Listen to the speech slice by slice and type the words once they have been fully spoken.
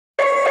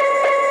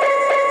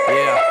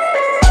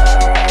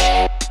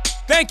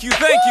Thank you,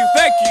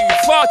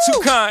 far too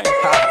kind.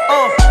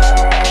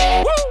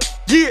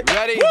 Yeah.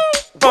 Ready?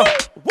 Let's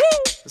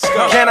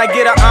go. Can I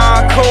get an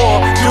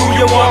encore? Do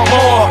you want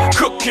more?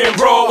 Cook and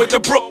roll with the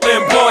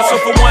Brooklyn boys. So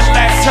for one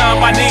last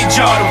time, I need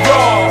y'all to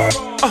roll.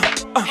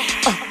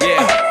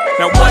 Yeah.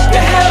 Now what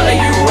the hell are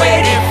you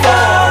waiting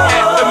for?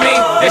 After me,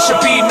 there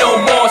should be no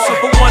more. So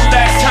for one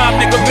last time,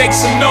 nigga, make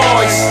some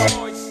noise.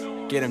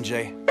 Get him,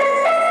 Jay.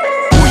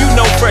 Who you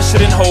know fresher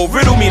than Ho?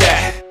 Riddle me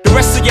that. The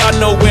rest of y'all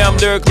know where I'm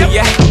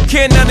lyrically at.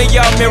 Can't none of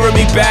y'all mirror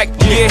me back.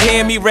 Yeah,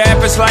 hear me rap,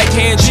 it's like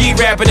hand G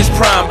rapping his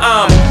prime.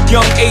 I'm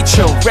young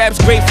H.O., raps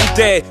Grateful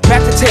Dead,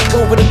 back to take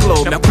over the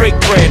globe, now break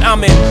bread.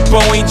 I'm in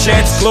Boeing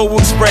Jets, Global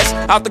Express,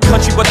 out the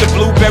country but the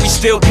blueberries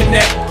still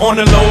connect. On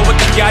the low but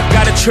the yacht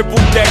got a triple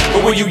deck.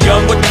 But when you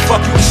young, what the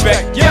fuck you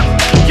expect? Yep.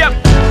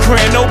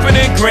 Grand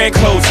opening, grand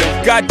closing.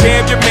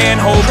 Goddamn your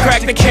manhole,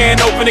 crack the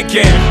can open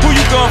again. Who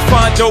you gonna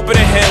find open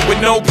a him with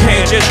no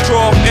pen? Just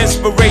draw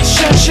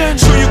inspiration.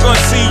 Who you gonna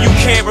see you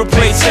can't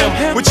replace him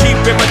with cheap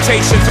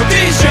imitations of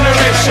these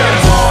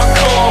generations?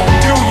 Encore,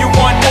 do you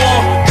want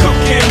more?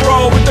 Cook and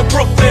roll with the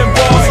Brooklyn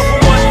boys. So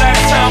for one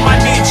last time, I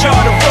need y'all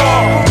to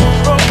roll.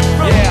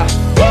 Yeah.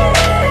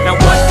 Now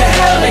what the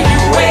hell are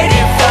you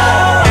waiting for?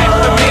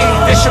 After me,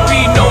 there should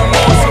be no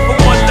more. So for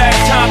one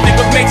last time,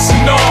 nigga, make some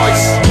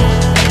noise.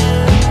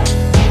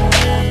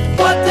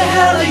 What the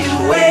hell are you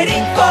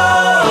waiting for?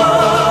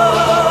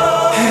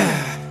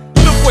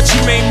 Look what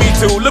you made me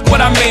do, look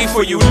what I made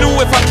for you. Knew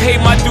if I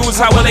paid my dues,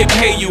 how will they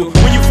pay you?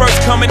 When you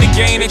first come in the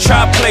game, they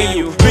try to play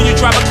you. Then you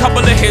drop a couple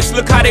of hits,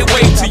 look how they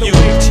wave to you.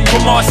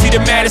 From Marcy to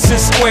Madison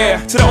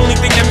Square, to the only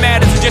thing that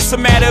matters is just a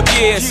matter of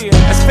years.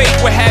 As fate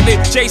would have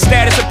it, J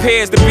status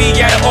appears to be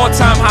at an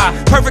all-time high.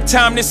 Perfect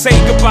time to say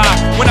goodbye.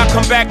 When I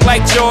come back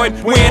like Jordan,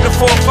 we're in the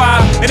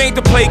 4-5. It ain't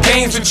to play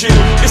games with you,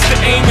 it's to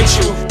aim at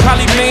you,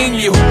 probably maim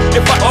you.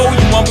 If I owe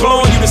you, I'm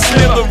blowing you to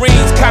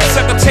smithereens.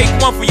 Cocksucker, take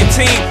one for your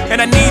team,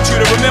 and I need you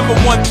to remember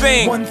one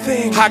thing.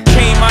 I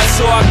came, I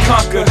saw, I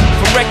conquered.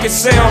 From record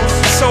sales,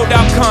 sold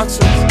out concerts.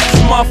 So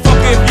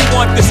motherfucker, if you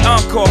want this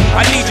encore,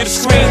 I need you to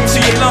scream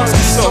till your lungs are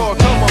sore.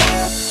 Come on.